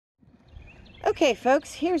Okay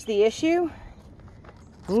folks, here's the issue.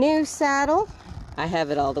 New saddle. I have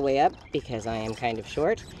it all the way up because I am kind of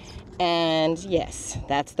short. And yes,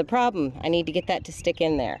 that's the problem. I need to get that to stick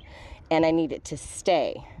in there. And I need it to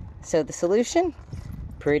stay. So the solution?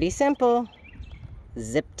 Pretty simple.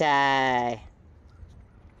 Zip tie.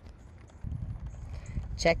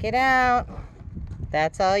 Check it out.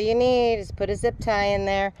 That's all you need is put a zip tie in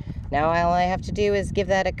there. Now all I have to do is give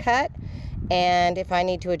that a cut. And if I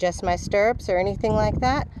need to adjust my stirrups or anything like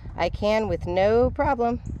that, I can with no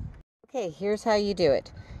problem. Okay, here's how you do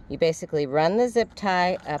it. You basically run the zip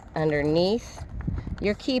tie up underneath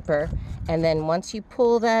your keeper, and then once you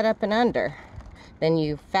pull that up and under, then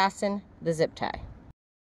you fasten the zip tie.